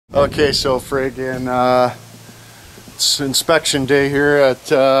Okay, so friggin' it's inspection day here at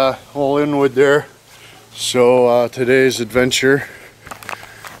Old Inwood there. So today's adventure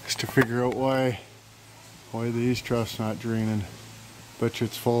is to figure out why the east trough's not draining. Bet you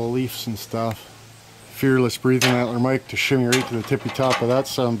it's full of leaves and stuff. Fearless breathing antler Mike to shimmy right to the tippy top of that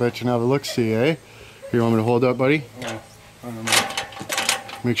son bitch and have a look-see, eh? You want me to hold that, buddy? Yeah, I don't know.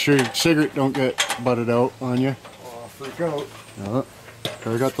 Make sure your cigarette don't get butted out on you. Oh, freak out. Yeah.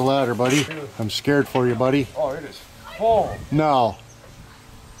 I got the ladder, buddy. I'm scared for you, buddy. Oh, it is full. No.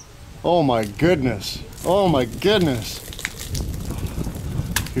 Oh my goodness. Oh my goodness.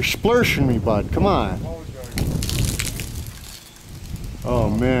 You're splurshing me, bud. Come on. Oh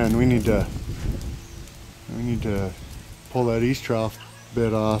man, we need to pull that east trough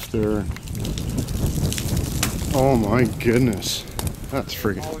bit off there. Oh my goodness. That's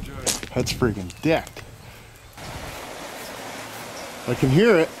friggin' decked. I can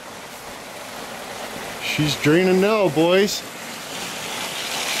hear it. She's draining now, boys.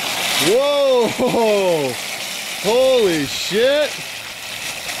 Whoa! Holy shit!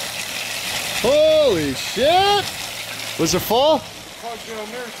 Holy shit! Was it full?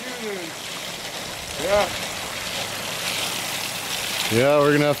 Yeah,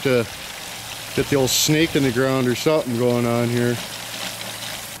 we're gonna have to get the old snake in the ground or something going on here.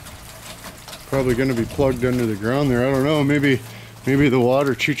 Probably gonna be plugged under the ground there. I don't know. Maybe the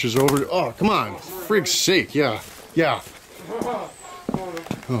water chooches over. Oh, come on. Frig's sake. Yeah. Oh,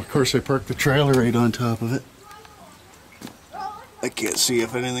 of course I parked the trailer right on top of it. I can't see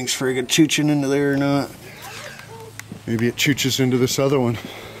if anything's friggin' chooching into there or not. Maybe it chooches into this other one.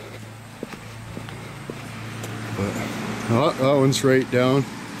 But, oh, that one's right down.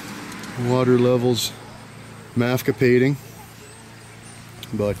 Water levels mafcapating.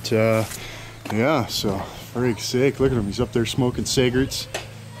 But, yeah, so, for Frig's sake, look at him. He's up there smoking cigarettes.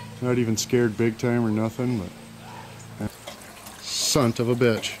 Not even scared big time or nothing, but son of a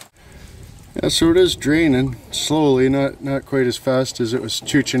bitch. Yeah, so it is draining slowly, not quite as fast as it was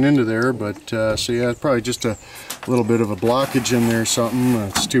chooching into there, but so yeah, probably just a little bit of a blockage in there or something.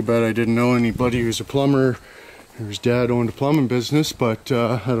 It's too bad I didn't know anybody who's a plumber or his dad owned a plumbing business, but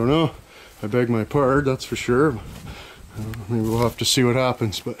I don't know. I beg my pardon, that's for sure. Maybe we'll have to see what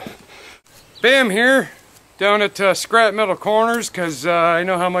happens, but. Bam here, down at Scrap Metal Corners, because I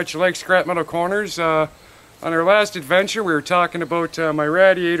know how much you like Scrap Metal Corners. On our last adventure, we were talking about my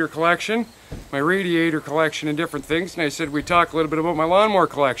radiator collection and different things, and I said we'd talk a little bit about my lawnmower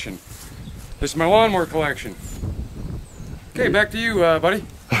collection. This is my lawnmower collection. Okay, back to you, buddy.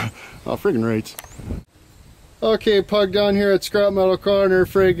 Oh, friggin' right. Okay, Pug down here at Scrap Metal Corner,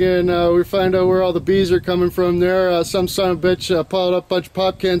 friggin' we find out where all the bees are coming from there. Some son of a bitch piled up a bunch of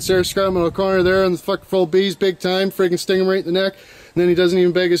pop cans there, Scrap Metal Corner there, and the fucking full of bees, big time, friggin' sting him right in the neck, and then he doesn't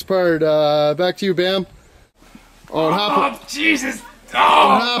even beg his pardon. Back to you, Bam. Oh, what happened? Oh, Jesus!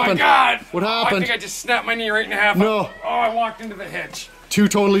 Oh, my God! What happened? I think I just snapped my knee right in half. No. Oh, I walked into the hedge. Two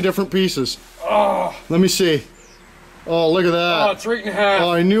totally different pieces. Oh. Let me see. Oh, look at that. Oh, it's right in half.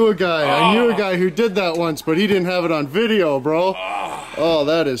 Oh, I knew a guy. I knew a guy who did that once, but he didn't have it on video, bro. Oh,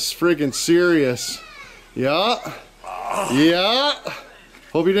 that is friggin' serious. Yeah. Yeah.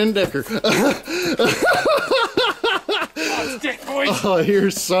 Hope you didn't dick her. Oh, it's dick, boys. Oh, here,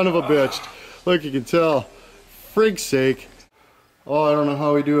 son of a bitch. Look, you can tell. Frig's sake. Oh, I don't know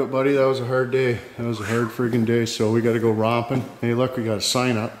how we do it, buddy. That was a hard day. That was a hard friggin' day, so we gotta go romping. Hey, look, we got a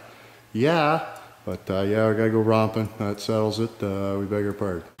sign up. Yeah. But yeah, we gotta go romping. That settles it. We beg your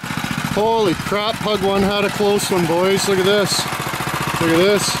pardon. Holy crap, Pug one had a close one, boys. Look at this. Look at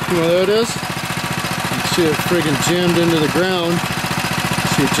this. You know what that is? You can see it friggin' jammed into the ground.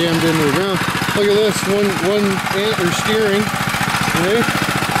 See it jammed into the ground. Look at this. One antler steering. Okay?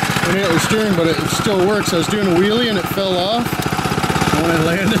 One antler steering, but it still works. I was doing a wheelie and it fell off. And when I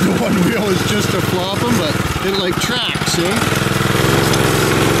landed, the one wheel was just a flopping, but it like tracks, see?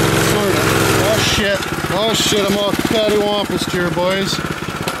 Sort of. Oh shit, I'm all cattywampus here, boys.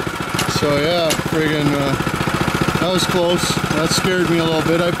 So yeah, friggin' that was close. That scared me a little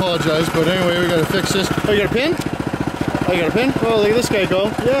bit, I apologize, but anyway, we gotta fix this. Oh, you got a pin? Oh, you got a pin? Oh, look at this guy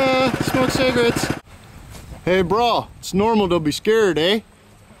go. Yeah, smoke cigarettes. Hey bro, it's normal to be scared, eh?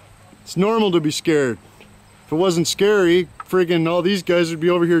 It's normal to be scared. If it wasn't scary, friggin' all these guys would be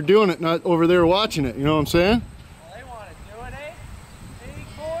over here doing it, not over there watching it, you know what I'm saying?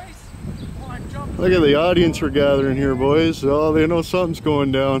 Look at the audience we're gathering here, boys. Oh, they know something's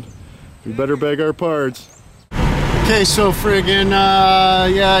going down. We better beg our pards. Okay, so friggin',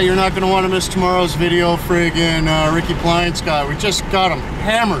 yeah, you're not gonna want to miss tomorrow's video. Friggin' Ricky Pliant Scott, we just got him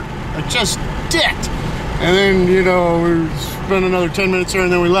hammered, like just dicked. And then, you know, we spent another 10 minutes there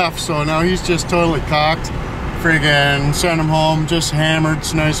and then we left. So now he's just totally cocked. Friggin' sent him home, just hammered.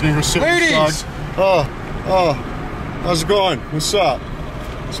 It's nice and he was sitting in his dog. Oh, how's it going? What's up?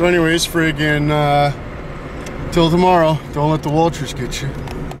 So anyways, friggin' till tomorrow. Don't let the vultures get you.